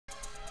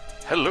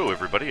Hello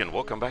everybody and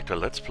welcome back to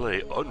Let's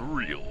Play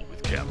Unreal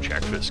with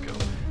Jack Fisco.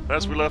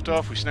 As we left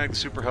off, we snagged the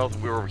super health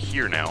and we're over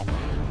here now.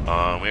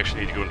 We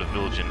actually need to go into the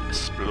village and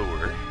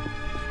explore.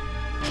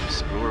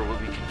 Explore what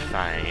we can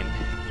find.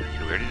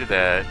 We already did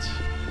that.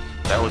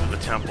 That was at the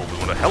temple. We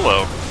want to...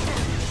 Hello!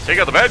 Take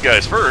out the bad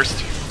guys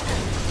first!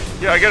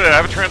 Yeah, I get it. I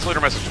have a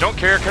translator message. Don't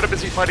care. Kinda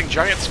busy fighting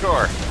Giant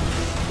Scar.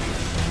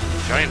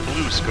 Giant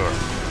Blue Scar.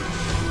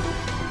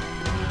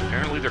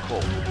 Apparently they're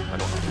cold. I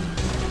don't know.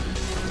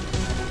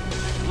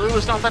 Blue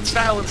is not that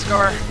style in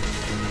Scar.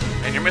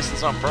 And you're missing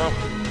something, bro.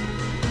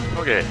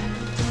 Okay.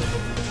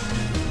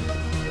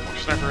 More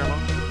sniper ammo?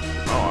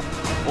 Oh, I'm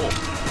full.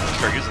 I'll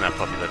start using that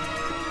puppy then.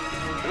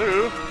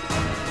 Hello?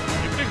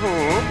 Anybody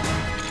home?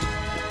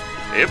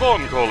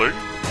 Avon calling.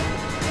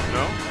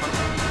 No?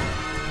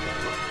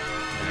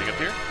 Anything up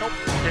here? Nope.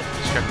 Okay,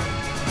 just checking.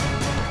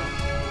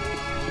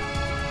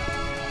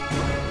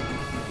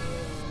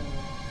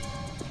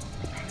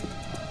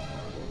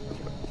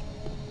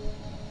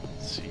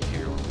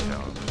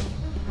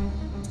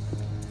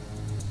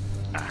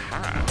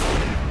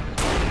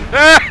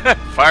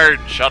 Fired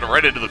and shot him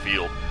right into the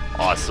field.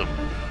 Awesome.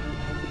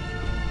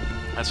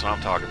 That's what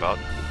I'm talking about.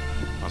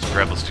 Let's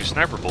grab those 2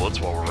 sniper bullets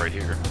while we're right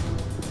here.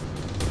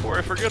 Before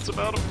I forgets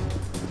about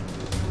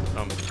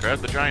them. Grab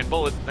the giant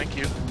bullet. Thank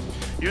you.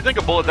 You'd think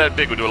a bullet that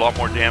big would do a lot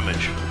more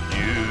damage.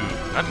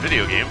 Not in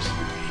video games.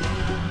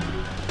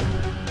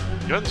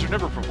 Guns are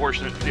never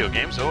proportionate in video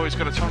games. They always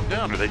gotta tone them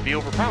down or they'd be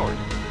overpowered.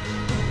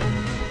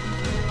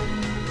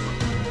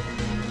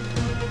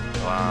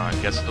 I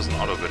guess it doesn't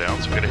auto go down,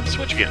 so we gotta hit the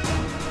switch again.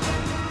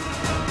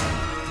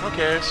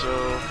 Okay, so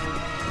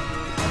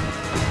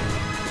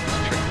let's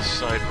check this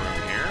side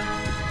room here.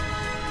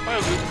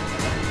 Biogoop.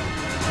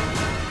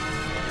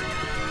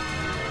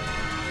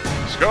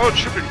 Scout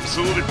Shipping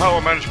Facility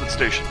Power Management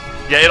Station.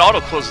 Yeah, it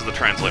auto closes the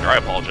translator. I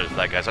apologize for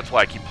that, guys. That's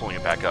why I keep pulling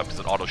it back up, because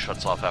it auto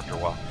shuts off after a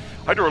while.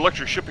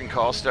 Hydroelectric shipping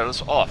call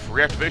status off.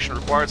 Reactivation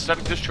required.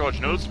 Static discharge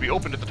nodes to be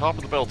opened at the top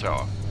of the bell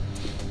tower.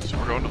 So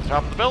we're going to the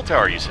top of the bell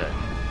tower, you say?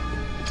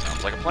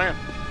 Sounds like a plan.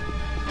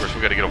 Of course,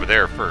 we got to get over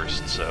there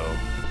first, so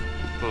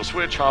throw a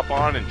switch, hop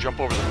on, and jump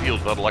over the field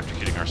without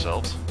electrocuting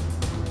ourselves.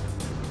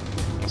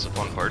 That's the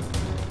fun part.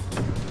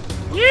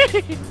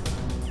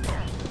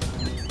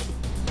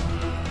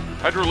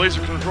 Hydro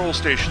laser control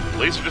station.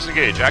 Laser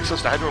disengage.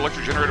 Access to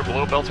hydroelectric generator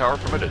below bell tower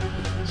permitted.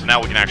 So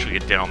now we can actually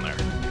get down there.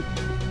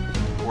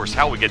 Of course,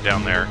 how we get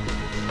down there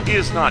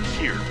is not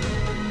here.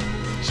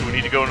 So we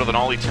need to go into the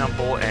Nali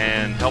temple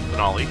and help the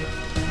Nali,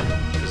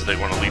 because they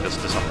want to lead us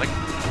to something.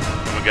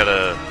 And we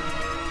gotta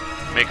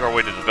make our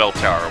way to the bell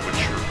tower,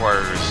 which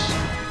requires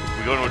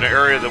we go into an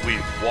area that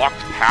we've walked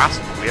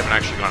past, but we haven't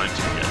actually gone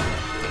into yet.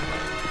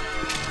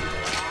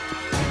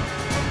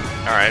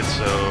 Alright,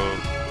 so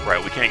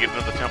we can't get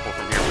into the temple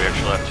from here. We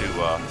actually have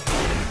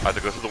to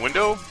either go through the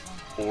window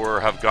or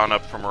have gone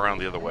up from around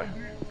the other way.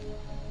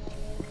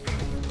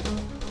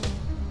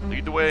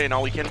 Lead the way,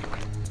 Nalikin.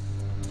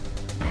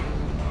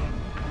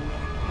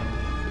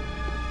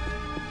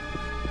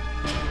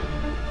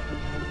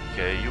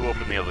 Okay, you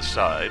open the other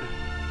side.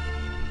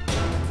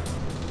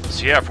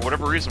 So yeah, for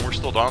whatever reason, we're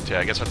still Dante.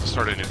 I guess I have to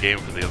start a new game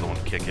for the other one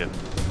to kick in.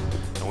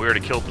 And we already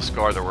killed the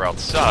Scar that were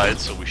outside,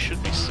 so we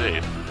should be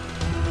safe.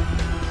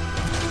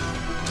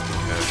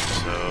 Okay,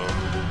 so...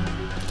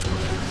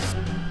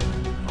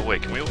 Oh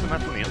wait, can we open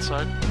that from the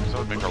inside? Because that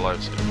would make our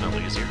lives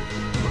infinitely easier.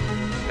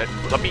 Okay,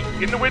 let me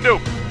in the window!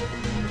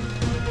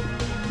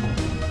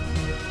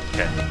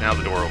 Okay, now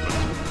the door opens.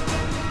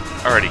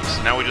 Alrighty,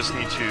 so now we just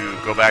need to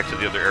go back to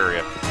the other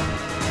area.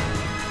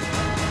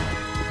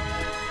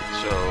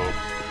 So...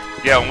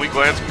 yeah, when we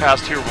glanced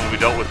past here when we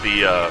dealt with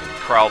the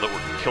crowd that were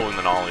killing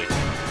the Nali,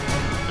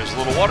 there's a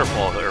little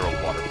waterfall there.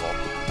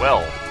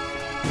 Well.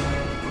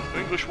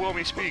 English well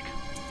me speak.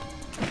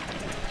 So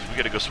we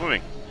gotta go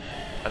swimming.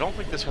 I don't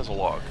think this has a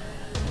log.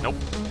 Nope.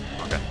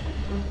 Okay.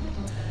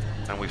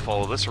 And we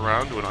follow this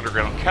around to an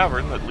underground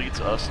cavern that leads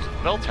us to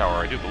the bell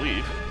tower, I do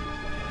believe.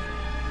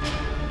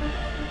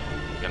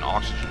 An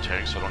oxygen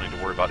tank, so I don't need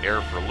to worry about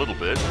air for a little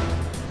bit.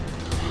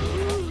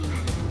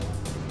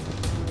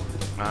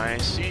 I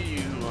see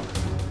you,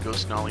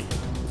 Ghost Nali.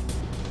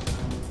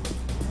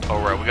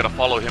 Oh right, we gotta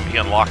follow him, he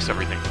unlocks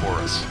everything for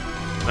us.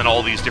 And then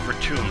all these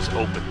different tombs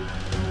open.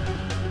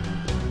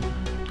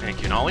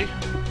 Thank you, Nali.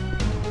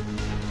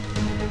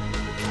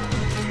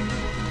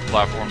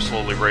 Platform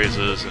slowly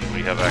raises and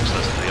we have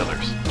access to the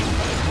others.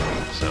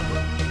 So,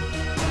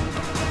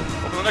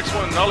 open the next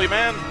one, Nali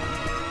man!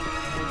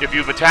 If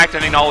you've attacked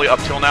any Nali up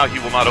till now, he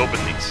will not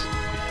open these.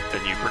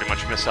 And you pretty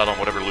much miss out on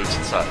whatever loot's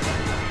inside.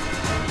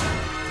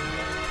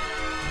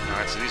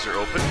 Alright, so these are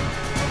open.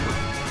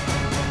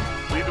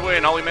 Lead the way,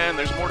 Nali man,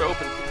 there's more to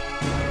open.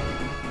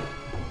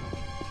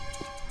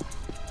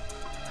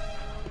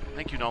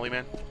 Thank you, Nali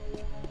man.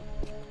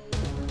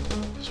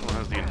 This one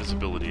has the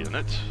invisibility in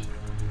it.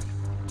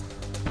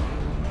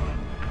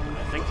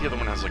 I think the other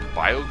one has like a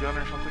biogun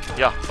or something?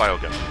 Yeah,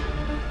 biogun.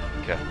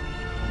 Okay.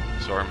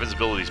 So our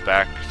invisibility's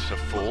back to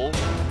full.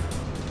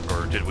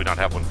 Or did we not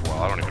have one for a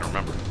while? I don't even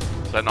remember.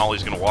 So that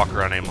Nali's gonna walk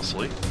around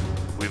aimlessly.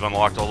 we've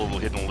unlocked all the little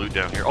hidden loot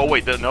down here. Oh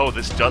wait, no,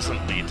 this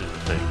doesn't lead to the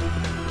thing.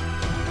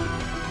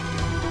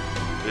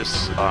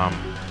 This, I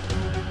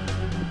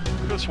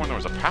could have sworn there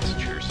was a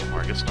passage here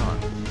somewhere, I guess not.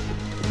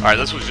 Alright,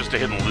 this was just a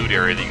hidden loot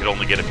area that you could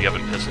only get if you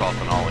haven't pissed off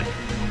an Nali.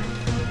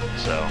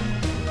 So,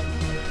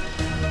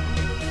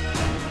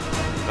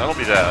 that'll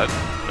be that.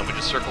 Then we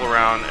just circle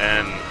around,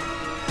 and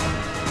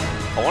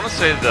I want to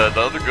say the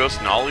other ghost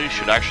Nali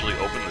should actually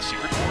open the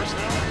secret for us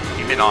now.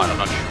 He may not, I'm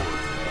not sure.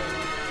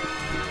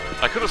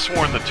 I could have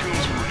sworn the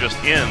tombs we were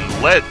just in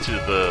led to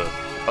the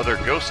other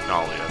ghost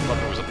Nali. I thought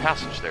there was a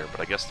passage there,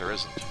 but I guess there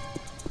isn't.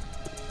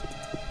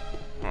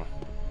 Huh.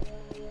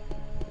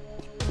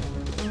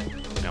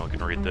 Now we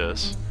can read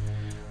this.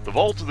 The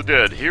Vault of the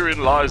Dead.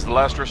 Herein lies the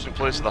last resting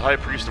place of the High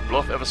Priest of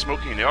Bluff, ever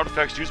smoking, and the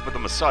artifacts used by the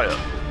Messiah.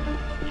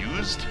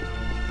 Used?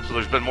 So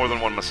there's been more than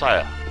one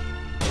Messiah.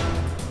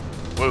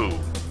 Whoa,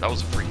 that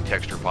was a freaky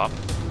texture pop.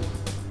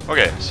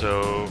 Okay,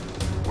 so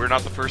we're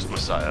not the first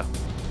Messiah.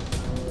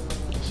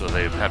 So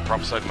they've had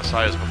prophesied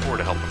Messiahs before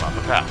to help them out in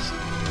the past.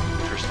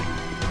 Interesting.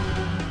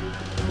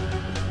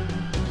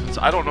 Since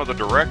I don't know the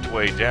direct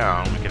way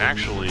down, we can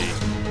actually...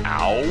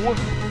 Ow!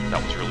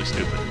 That was really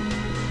stupid.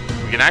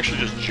 We can actually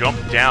just jump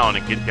down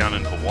and get down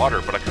into the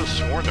water, but I could have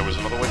sworn there was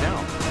another way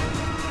down.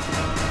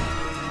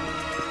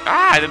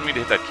 Ah! I didn't mean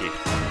to hit that key.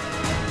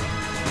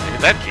 I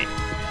hit that key.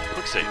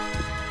 Quick save.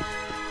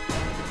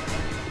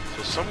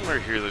 So somewhere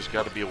here there's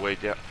got to be a way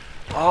down.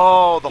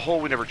 Oh, the hole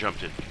we never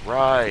jumped in.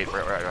 Right.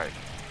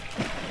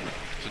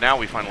 So now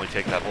we finally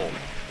take that hole.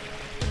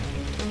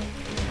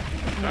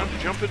 Time to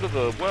jump into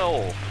the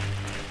well.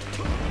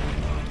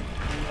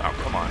 Oh,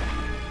 come on.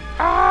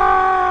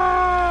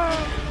 Ah!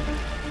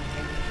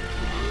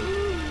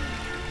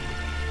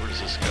 Where does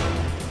this go?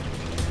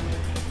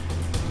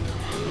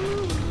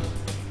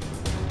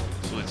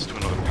 This leads to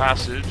another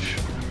passage.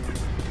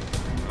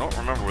 I don't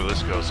remember where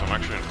this goes, so I'm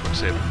actually going to quick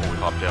save before we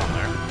hop down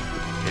there.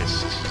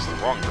 Yes, this is the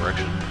wrong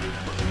direction.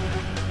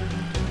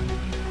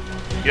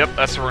 Yep,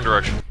 that's the wrong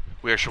direction.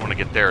 We actually want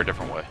to get there a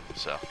different way,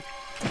 so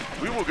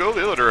we will go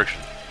the other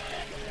direction.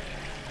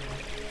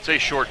 It's a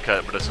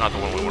shortcut, but it's not the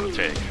one we want to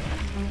take.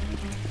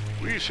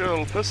 We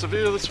shall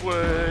persevere this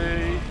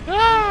way.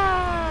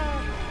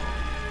 Ah!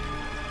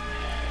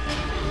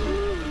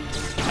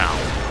 Ow.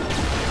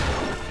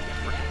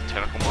 Freaking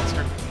tentacle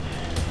monster.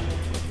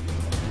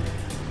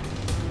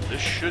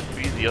 This should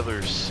be the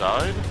other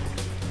side.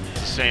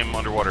 It's the same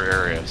underwater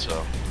area,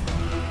 so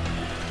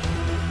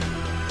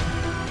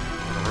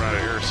we're out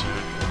of here soon.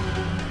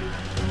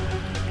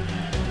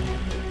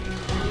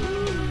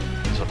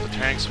 Up the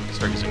tank so we can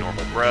start using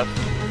normal breath.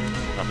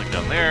 Nothing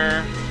down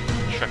there.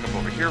 Check up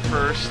over here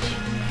first.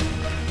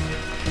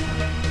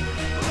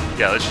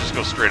 Yeah, let's just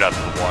go straight out to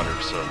the water,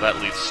 so that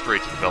leads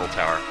straight to the bell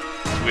tower.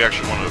 So we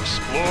actually want to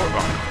explore.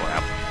 Oh,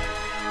 crap.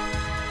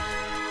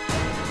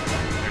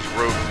 There's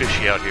rogue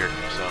fishy out here,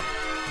 so.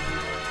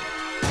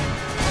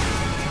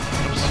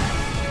 Oops.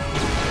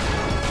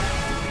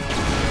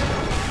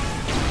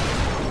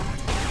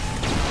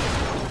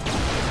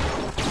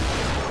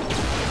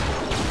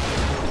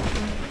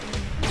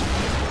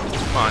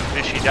 Come on,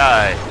 fishy,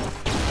 die. I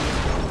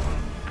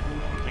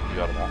think we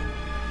got them all.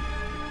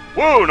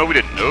 Whoa, no we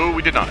didn't. No,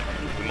 we did not.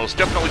 We most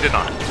definitely did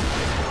not.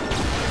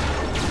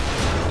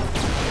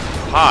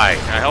 Hi,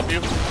 can I help you?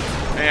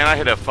 Man, I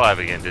hit F5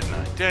 again, didn't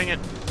I? Dang it.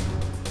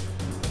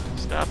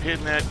 Stop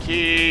hitting that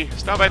key.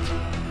 Stop it.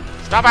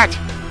 Stop it!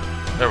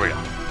 There we go.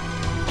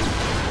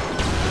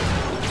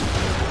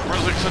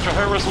 Running such a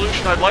high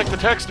resolution, I'd like the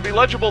text to be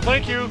legible,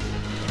 thank you.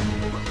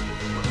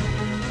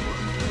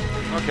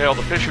 Okay, all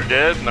the fish are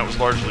dead, and that was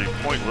largely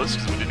pointless,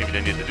 because we didn't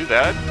even need to do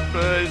that,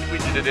 but we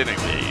did it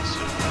anyway, so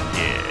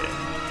yeah.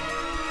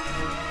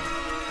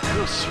 I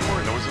could have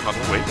sworn there was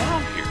another way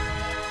down here.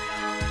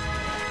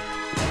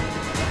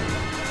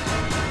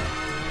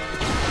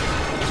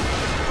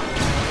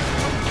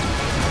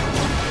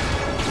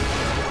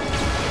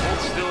 Hold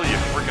still, you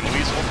frickin'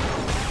 weasel.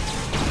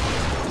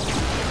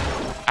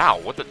 Ow,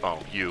 what the... Oh,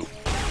 you.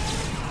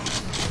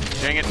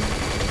 Dang it.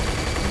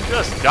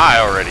 Just die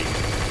already.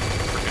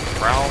 Frickin'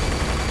 prowl.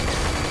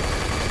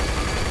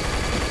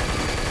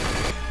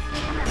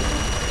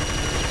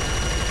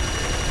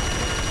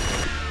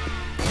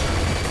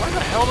 Why the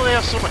hell do they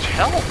have so much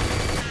health?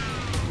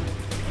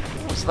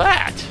 What was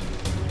that?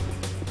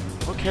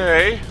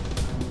 Okay.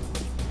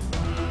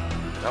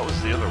 That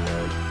was the other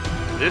way.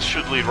 This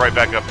should lead right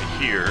back up to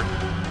here,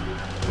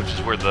 which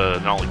is where the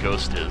Nali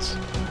ghost is.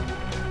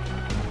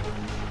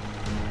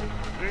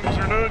 Things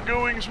are not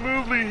going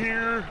smoothly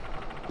here.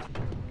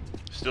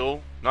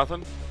 Still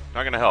nothing?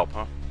 Not gonna help,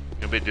 huh?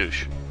 Gonna be a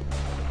douche.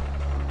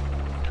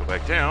 Go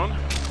back down.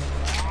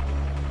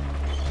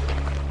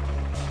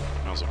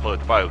 I also played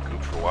with the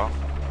BioCoop for a while.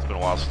 It's been a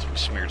while since we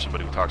smeared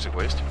somebody with toxic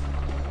waste.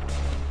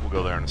 We'll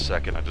go there in a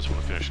second. I just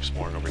want to finish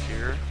exploring over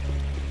here.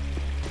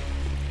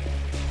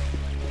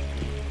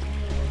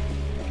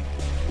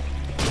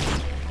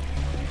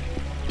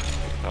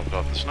 Popped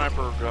off the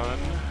sniper gun.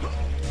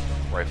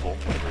 Rifle,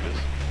 whatever it is.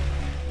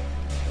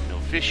 No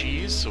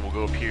fishies, so we'll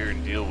go up here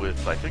and deal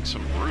with, I think,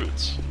 some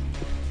brutes.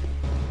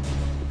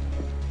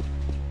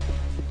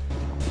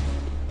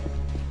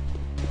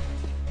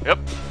 Yep.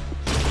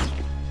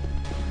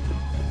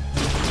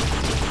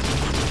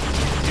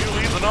 You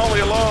leave the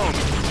Nali alone.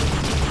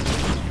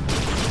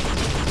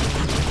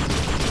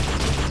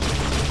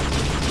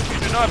 You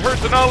do not hurt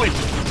the Nali.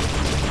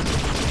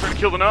 Try to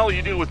kill the Nali,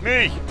 you deal with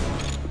me.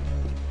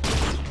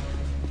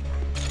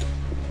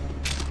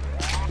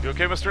 You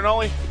okay, Mr.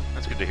 Nali?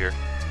 That's good to hear.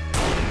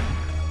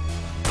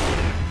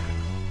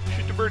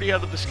 Shoot the birdie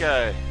out of the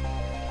sky.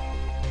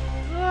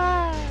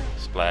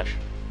 Splash.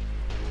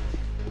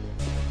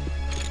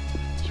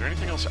 Is there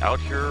anything else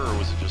out here, or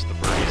was it just the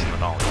birdies and the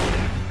Nali?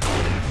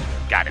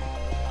 Got it.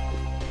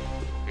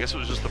 I guess it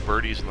was just the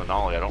birdies and the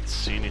Nali. I don't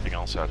see anything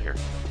else out here.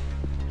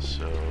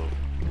 So,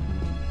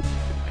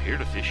 I hear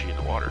the fishy in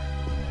the water.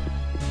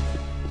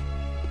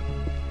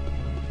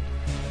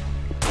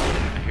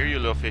 I hear you,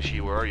 little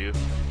fishy. Where are you?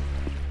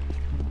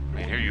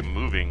 I hear you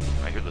moving.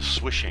 I hear the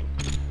swishing.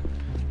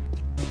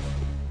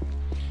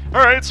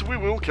 Alright, so we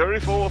will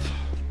carry forth.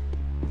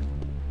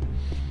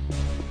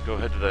 Go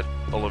ahead to that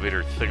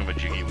elevator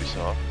thingamajiggy we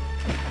saw.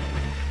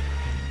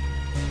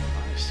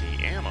 I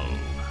see ammo.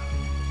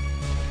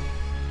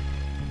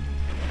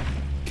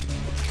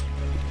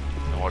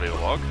 No audio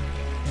log.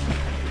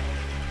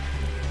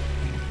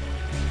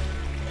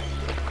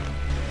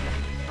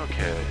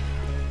 Okay.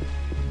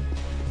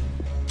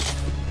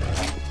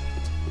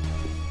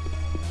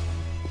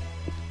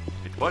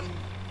 Hit the button,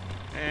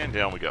 and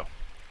down we go.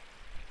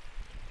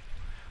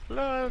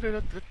 La da da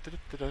da da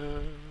da da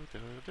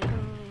da.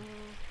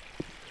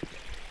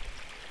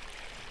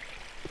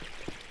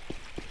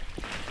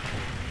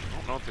 I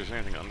don't know if there's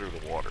anything under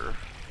the water.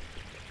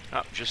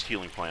 Ah, just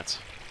healing plants.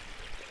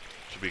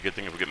 Should be a good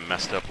thing if we get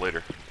messed up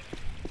later.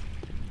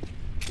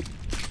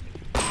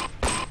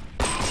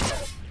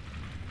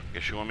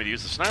 Guess you want me to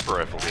use the sniper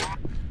rifle here.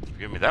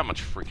 Give me that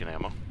much freaking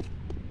ammo.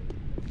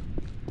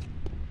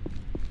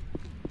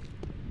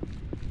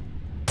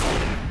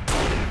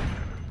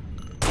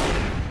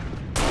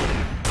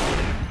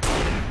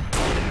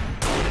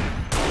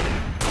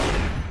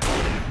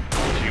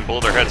 So you can blow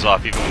their heads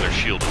off even when they're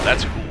shielded.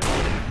 That's cool.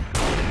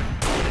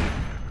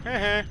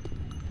 Heh.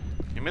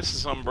 You missing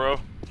something, bro.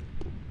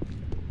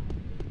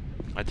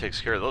 That takes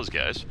care of those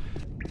guys.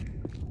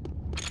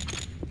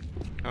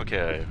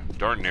 Okay,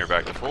 darn near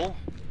back to full.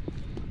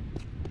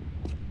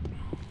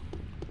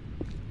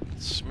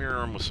 Smear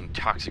them with some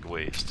toxic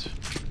waste.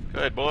 Go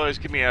ahead, boys,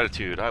 give me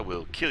attitude. I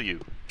will kill you.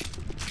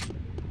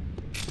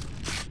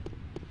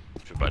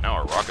 So by now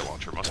our rocket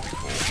launcher must be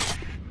full.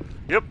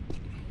 Yep.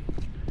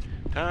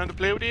 Time to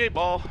play with the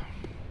 8-ball.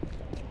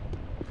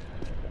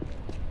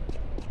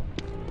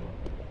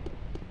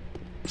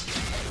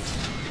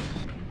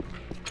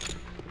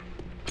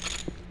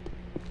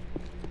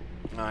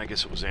 I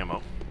guess it was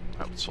ammo.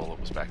 That was all that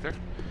was back there.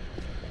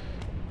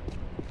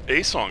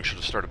 A song should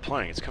have started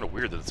playing. It's kind of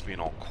weird that it's being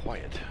all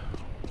quiet.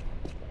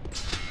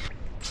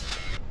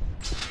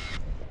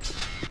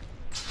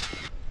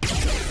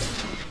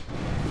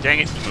 Dang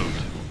it, you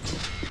moved.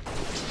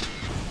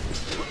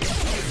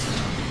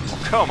 Oh,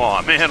 come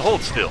on, man,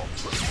 hold still.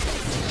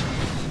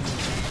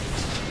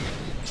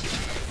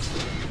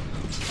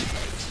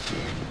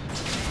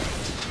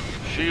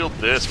 Shield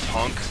this,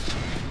 punk.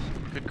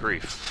 Good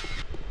grief.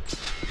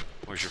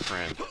 Where's your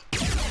friend?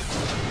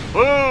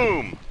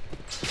 Boom!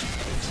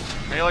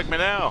 How you like me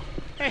now?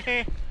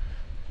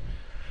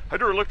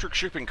 Hydroelectric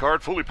shipping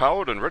card fully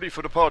powered and ready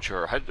for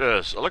departure.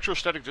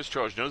 Electrostatic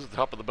discharge nodes at the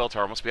top of the bell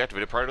tower must be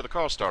activated prior to the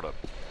car startup.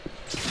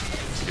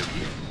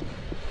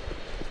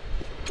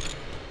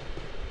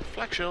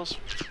 Flak shells.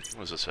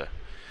 What does this say?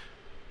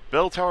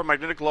 Bell tower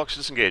magnetic locks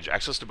disengaged.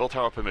 Access to bell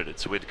tower permitted.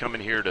 So we had to come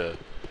in here to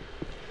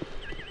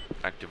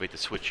activate the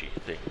switchy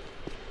thing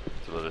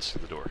to let us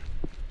through the door.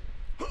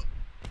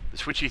 The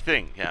switchy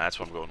thing. Yeah,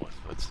 that's what I'm going with.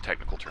 That's the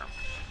technical term.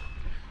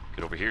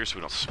 Get over here so we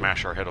don't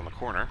smash our head on the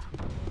corner.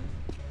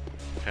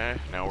 Okay,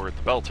 now we're at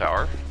the bell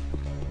tower.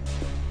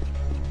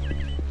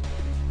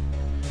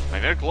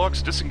 Magnetic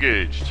locks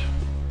disengaged.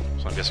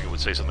 So I'm guessing it would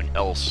say something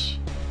else.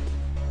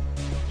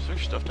 Is there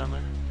stuff down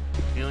there?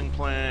 Healing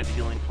plant,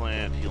 healing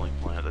plant, healing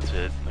plant. That's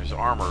it. There's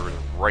armor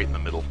right in the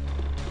middle.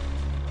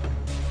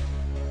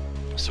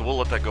 So we'll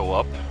let that go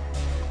up.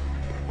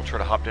 We'll try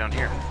to hop down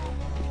here.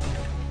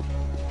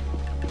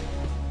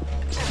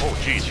 Oh,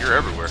 geez, you're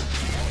everywhere.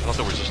 I thought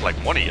there was just like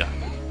one of you.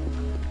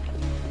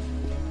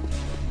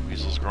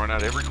 Weasel's growing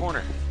out every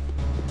corner.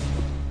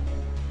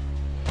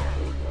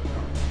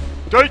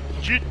 Tight,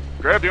 shit.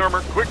 Grab the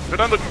armor, quick, fit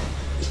on the...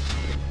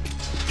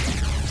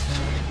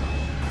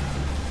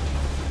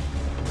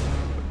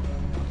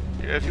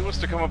 Yeah, if he wants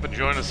to come up and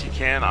join us, he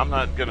can. I'm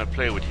not gonna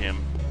play with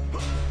him.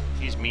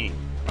 He's mean.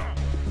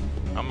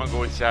 I'm gonna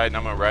go inside and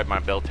I'm gonna ride my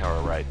bell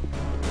tower ride.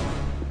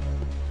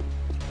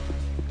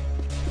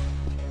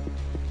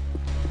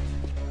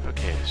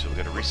 Okay, so we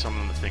gotta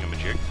resummon the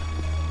thingamajig.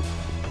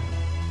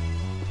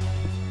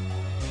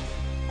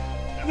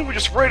 And then we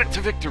just ride it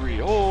to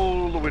victory,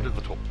 all the way to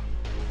the top.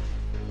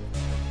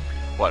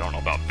 Well, I don't know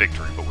about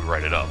victory, but we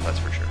ride it up, that's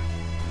for sure.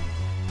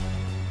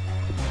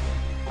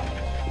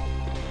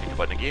 Hit the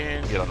button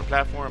again, get on the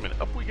platform, and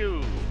up we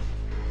go.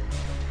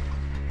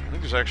 I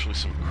think there's actually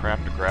some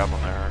crap to grab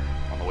on there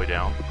on the way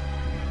down.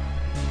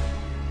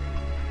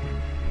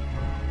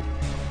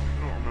 I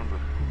don't remember.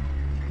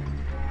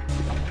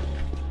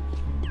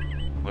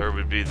 There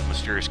would be the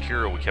mysterious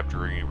Kira we kept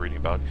reading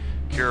about.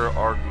 Kira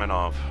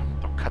Argmanov.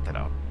 Don't cut that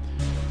out.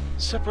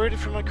 Separated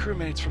from my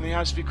crewmates from the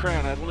ISV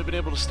Crown, I've only been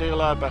able to stay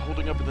alive by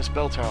holding up in this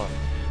bell tower.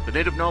 The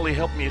native Nali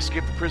helped me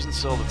escape the prison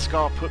cell that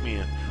Scar put me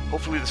in.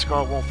 Hopefully the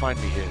Scar won't find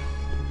me here.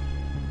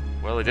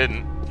 Well, it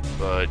didn't,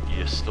 but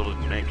you still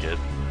didn't make it.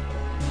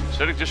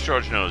 Static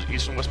discharge nose.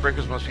 East and west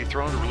breakers must be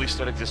thrown to release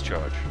static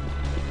discharge.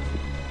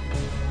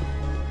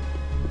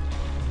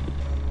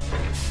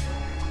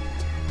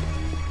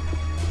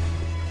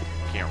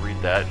 Can't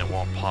read that and it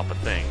won't pop a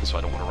thing, so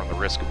I don't want to run the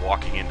risk of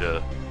walking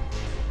into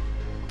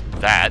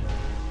that.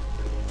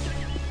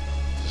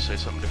 Say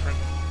something different.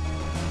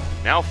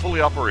 Now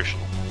fully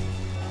operational.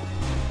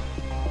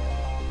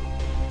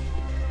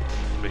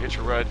 I'm gonna hitch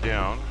a ride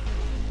down.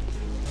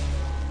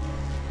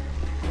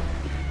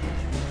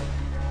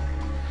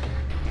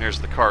 And there's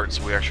the cart,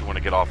 so we actually want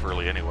to get off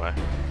early anyway.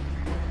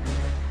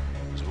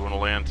 So we want to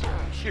land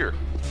here.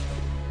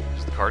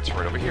 Because the cart's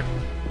right over here.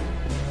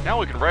 Now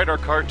we can ride our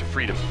cart to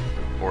freedom.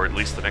 Or at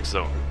least the next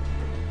zone.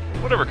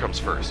 Whatever comes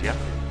first, yeah?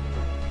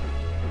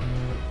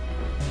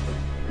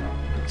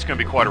 It's going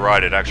to be quite a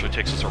ride. It actually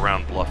takes us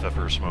around Bluff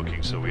after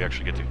smoking, so we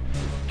actually get to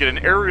get an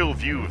aerial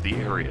view of the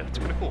area. It's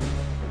kind of cool.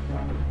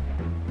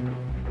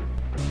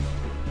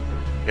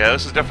 Yeah,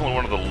 this is definitely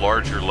one of the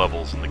larger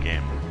levels in the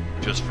game,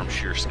 just from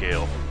sheer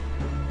scale.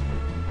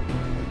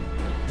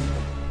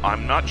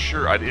 I'm not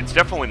sure. It's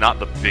definitely not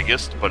the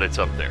biggest, but it's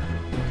up there.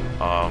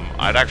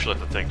 I'd actually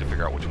have to think to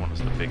figure out which one is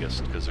the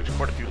biggest, because there's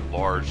quite a few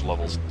large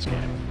levels in this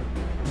game.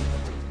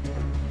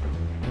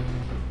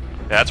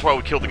 Yeah, that's why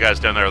we killed the guys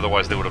down there,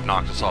 otherwise they would have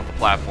knocked us off the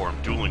platform,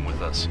 dueling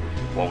with us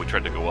while we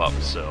tried to go up,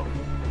 so...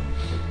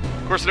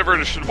 Of course, I never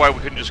understood why we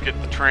couldn't just get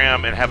the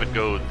tram and have it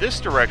go this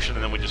direction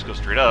and then we just go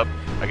straight up.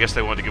 I guess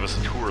they wanted to give us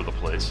a tour of the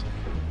place.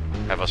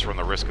 Have us run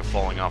the risk of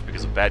falling off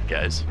because of bad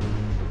guys.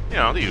 You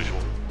know, the usual.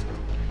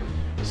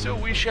 So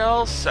we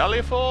shall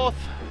sally forth.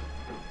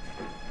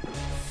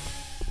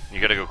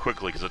 You gotta go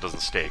quickly because it doesn't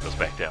stay, it goes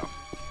back down.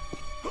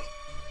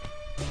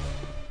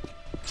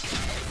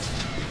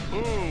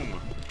 Boom!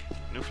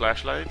 New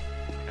flashlight,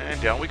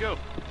 and down we go.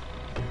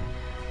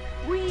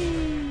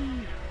 Whee!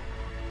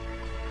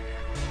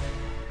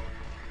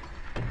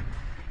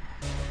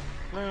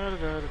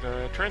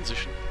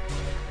 Transition.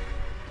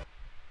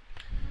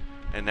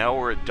 And now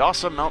we're at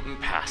Dasa Mountain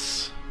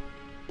Pass.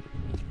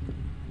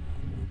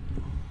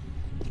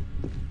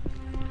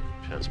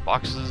 Which has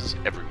boxes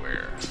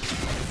everywhere.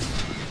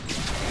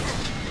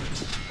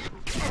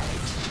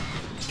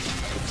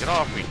 Get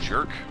off me,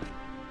 jerk.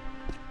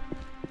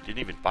 Didn't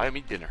even buy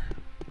me dinner.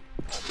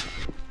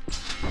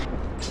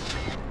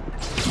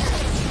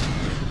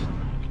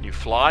 Can you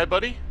fly,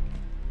 buddy?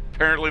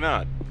 Apparently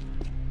not.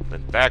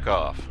 Then back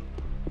off.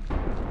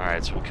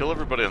 Alright, so we'll kill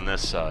everybody on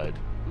this side.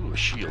 Ooh, a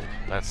shield.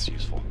 That's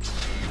useful.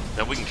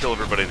 Then we can kill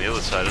everybody on the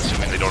other side,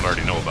 assuming they don't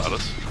already know about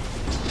us.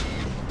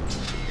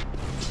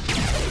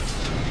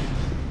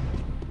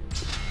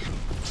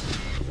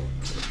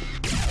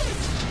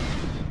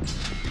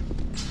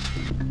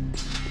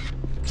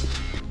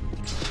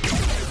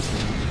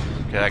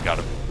 Okay, I got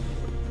him.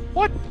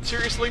 What?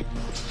 Seriously?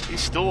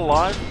 He's still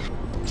alive?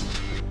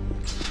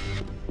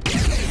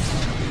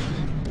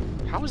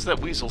 How is that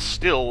weasel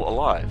still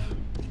alive?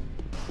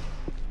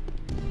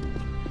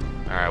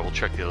 Alright, we'll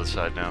check the other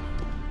side now.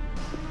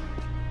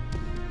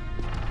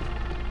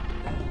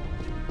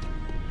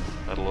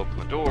 That'll open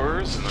the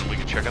doors, and then we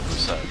can check out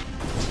this side.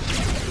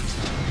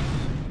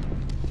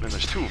 And then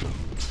there's two of them.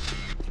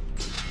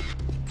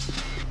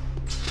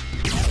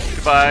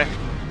 Goodbye.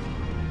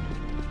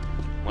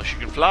 Unless you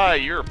can fly,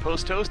 you're a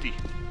post-toasty.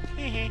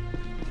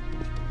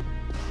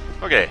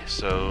 Okay,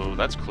 so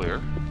that's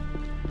clear.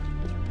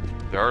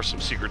 There are some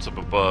secrets up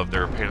above.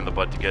 They're a pain in the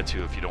butt to get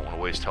to if you don't want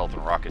to waste health on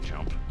a rocket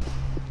jump.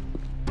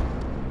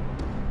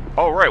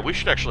 Oh, right, we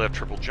should actually have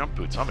triple jump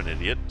boots. I'm an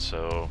idiot,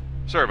 so...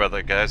 Sorry about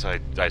that, guys. I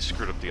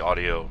screwed up the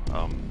audio.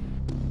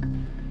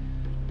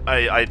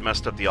 I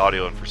messed up the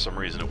audio, and for some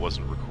reason it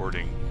wasn't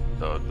recording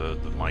the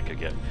mic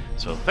again.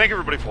 So, thank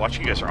everybody for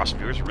watching. You guys are awesome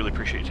viewers. I really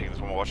appreciate you taking this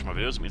moment to watch my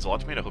videos. It means a lot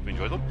to me, and I hope you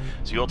enjoy them.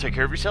 So you all take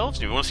care of yourselves.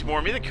 And if you want to see more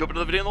of me, then queue up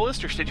another video on the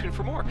list, or stay tuned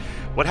for more.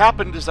 What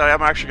happened is that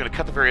I'm actually going to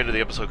cut the very end of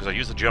the episode because I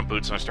used the jump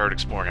boots and I started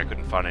exploring. I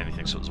couldn't find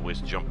anything, so it was a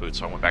waste of jump boots.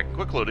 So I went back and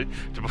quick loaded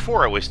to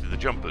before I wasted the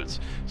jump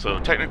boots. So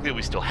technically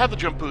we still have the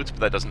jump boots,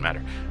 but that doesn't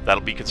matter.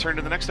 That'll be concerned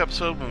in the next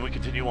episode when we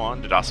continue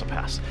on to Dasa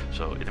Pass.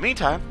 So in the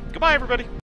meantime, goodbye everybody!